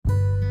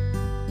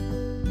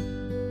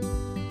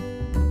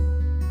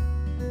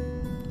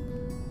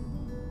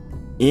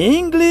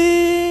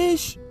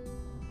English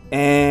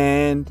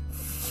and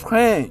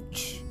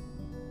French.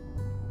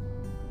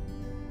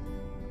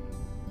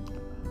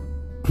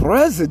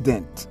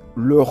 President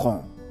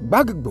Laurent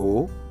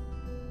Gbagbo,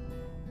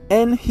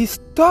 an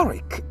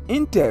historic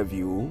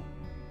interview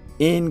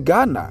in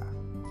Ghana.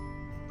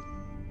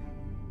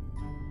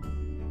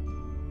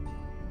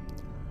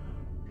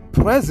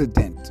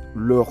 President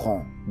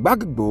Laurent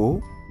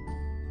Gbagbo,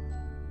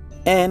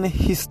 an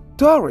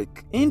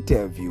historic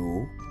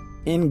interview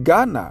in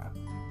Ghana.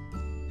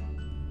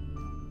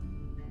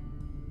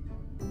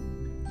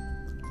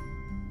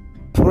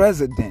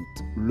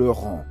 President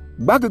Laurent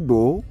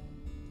Gbagbo,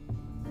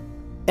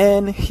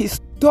 an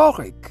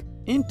historic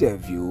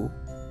interview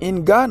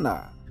in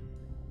Ghana.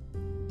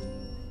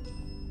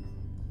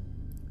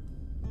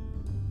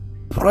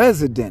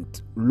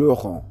 President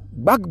Laurent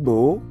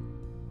Gbagbo,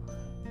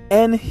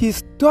 an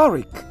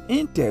historic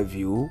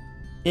interview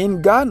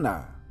in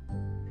Ghana.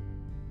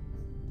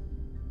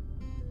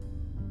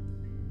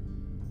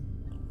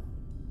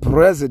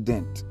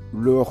 President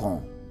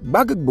Laurent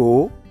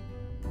Gbagbo,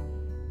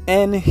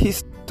 an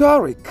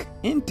historic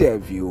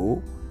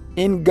interview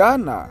in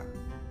Ghana.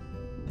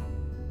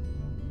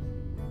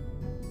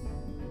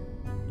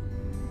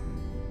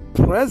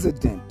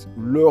 President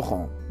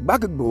Laurent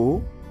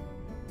Gbagbo,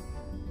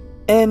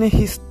 an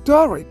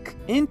historic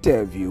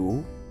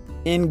interview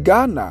in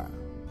Ghana.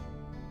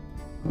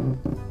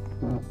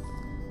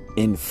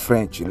 In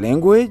French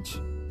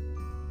language,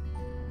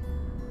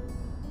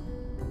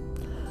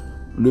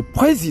 le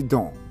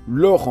président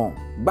Laurent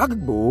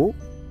Gbagbo,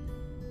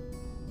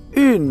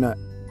 une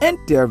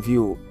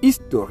interview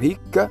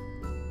historique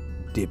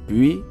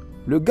depuis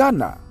le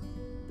Ghana.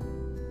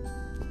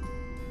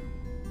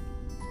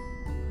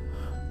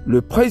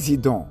 Le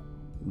président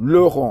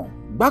Laurent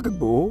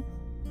Gbagbo,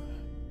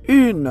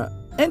 une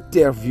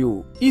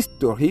interview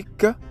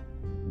historique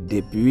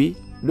depuis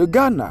le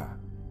Ghana.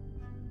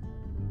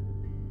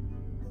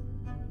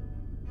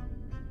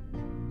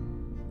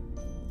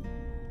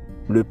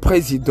 Le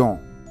président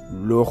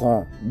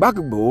Laurent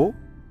Gbagbo,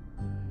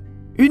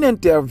 une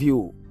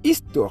interview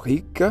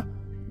historique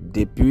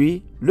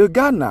depuis le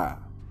Ghana.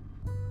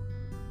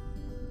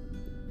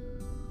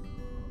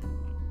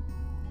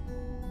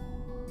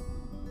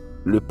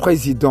 Le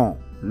président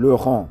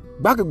Laurent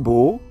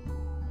Gbagbo,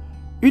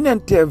 une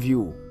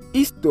interview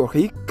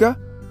historique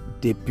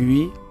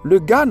depuis le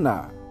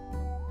Ghana.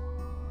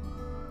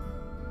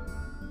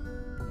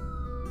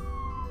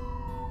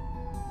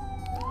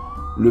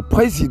 Le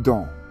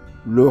président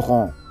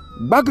Laurent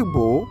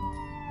Gbagbo,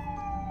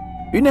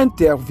 une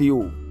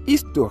interview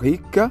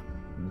historique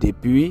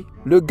depuis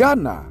le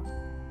Ghana.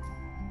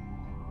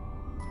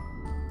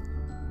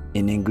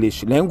 In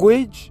English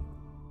language,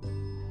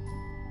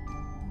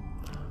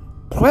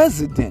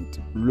 President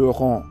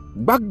Laurent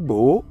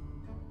Gbagbo,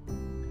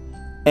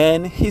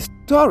 an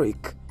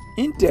historic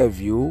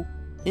interview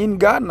in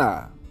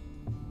Ghana.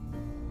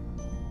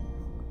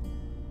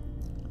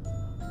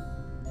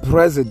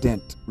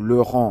 President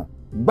Laurent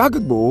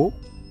Gbagbo,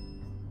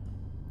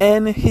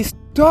 an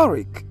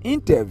historic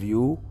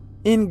interview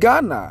in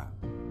Ghana.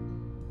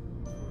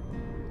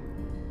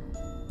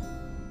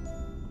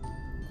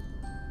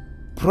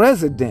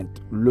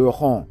 President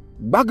Laurent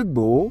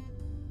Gbagbo,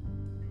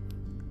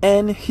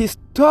 an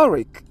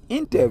historic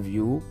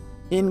interview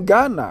in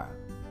Ghana.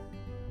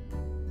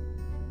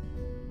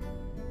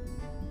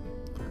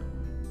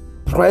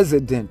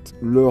 President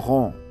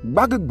Laurent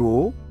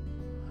Gbagbo,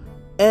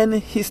 an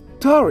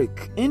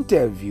historic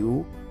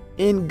interview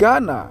in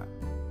Ghana.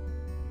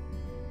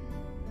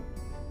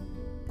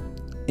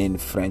 In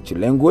French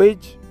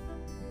language,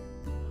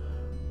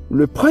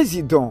 le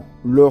président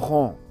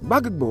Laurent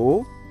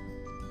Gbagbo,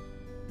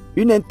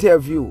 une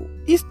interview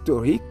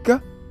historique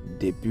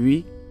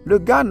depuis le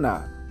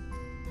Ghana.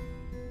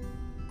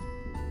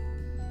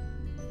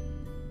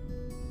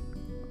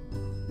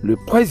 Le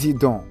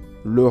président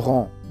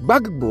Laurent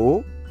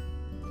Gbagbo,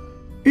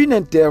 une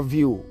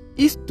interview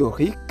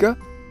historique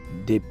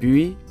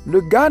depuis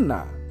le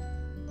Ghana.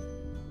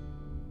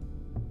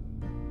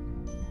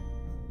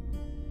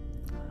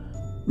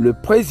 Le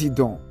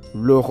président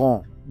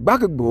Laurent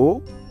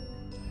Gbagbo,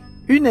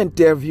 une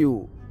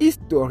interview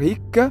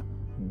historique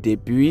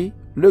depuis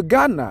le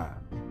Ghana.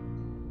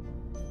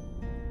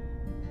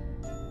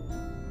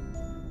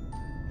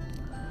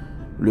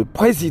 Le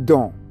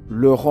président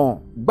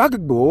Laurent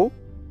Gbagbo,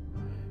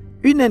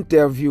 une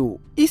interview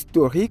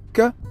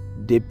historique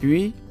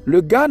depuis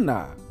le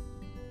Ghana.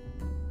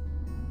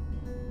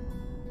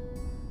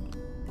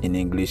 In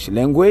English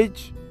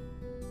language,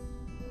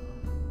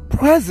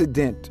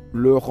 President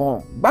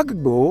Laurent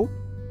Gbagbo,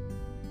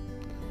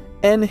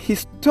 an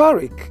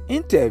historic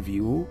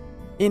interview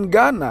in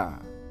Ghana.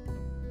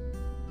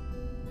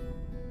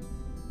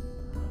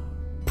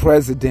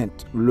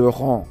 President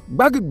Laurent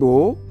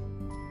Gbagbo,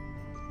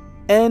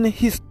 an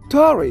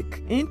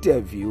historic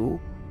interview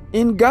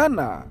in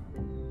Ghana.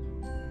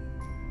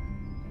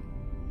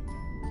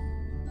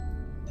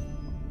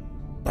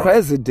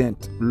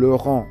 President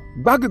Laurent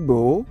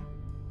Gbagbo,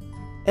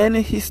 an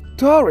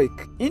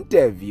historic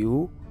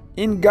interview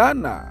in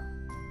Ghana.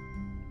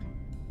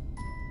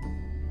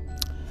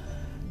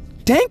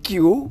 Thank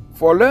you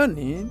for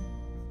learning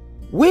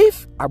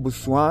with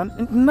Aboussouan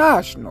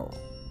International.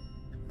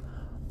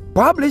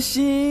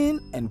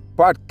 Publishing and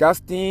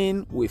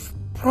podcasting with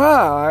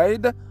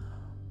pride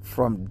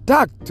from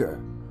Dr.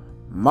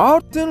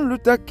 Martin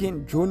Luther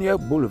King Jr.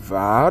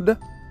 Boulevard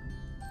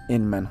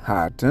in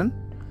Manhattan,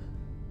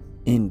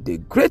 in the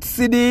great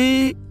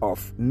city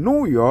of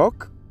New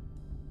York,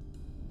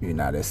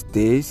 United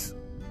States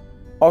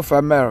of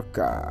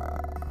America.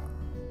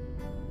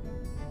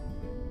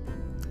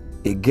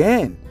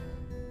 Again,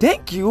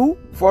 thank you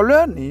for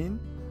learning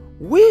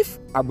with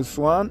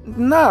Aboussouan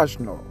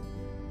International.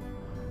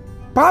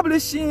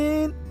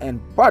 Publishing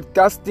and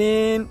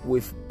podcasting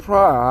with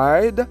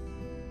pride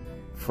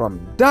from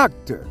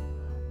Dr.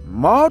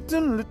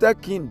 Martin Luther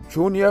King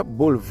Jr.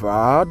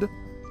 Boulevard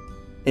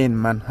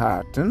in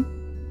Manhattan,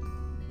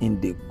 in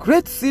the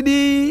great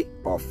city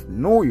of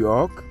New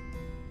York,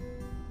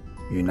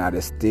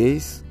 United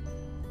States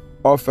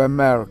of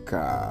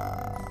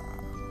America.